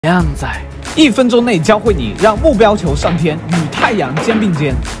靓仔，1分钟内教会你让目标球上天，与太阳肩并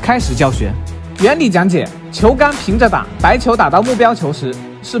肩。开始教学。原理讲解：球杆平着打，白球打到目标球时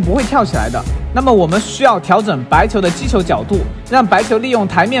是不会跳起来的。那么我们需要调整白球的击球角度，让白球利用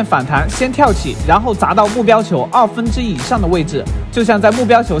台面反弹先跳起，然后砸到目标球1/2以上的位置，就像在目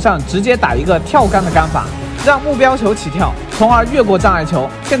标球上直接打一个跳杆的杆法，让目标球起跳，从而越过障碍球。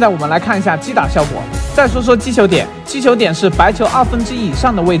现在我们来看一下击打效果。再说说击球点，击球点是白球1/2以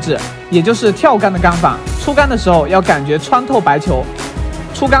上的位置，也就是跳杆的杆法。出杆的时候要感觉穿透白球，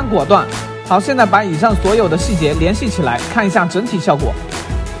出杆果断。好，现在把以上所有的细节联系起来，看一下整体效果。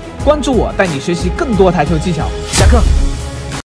关注我，带你学习更多台球技巧。下课。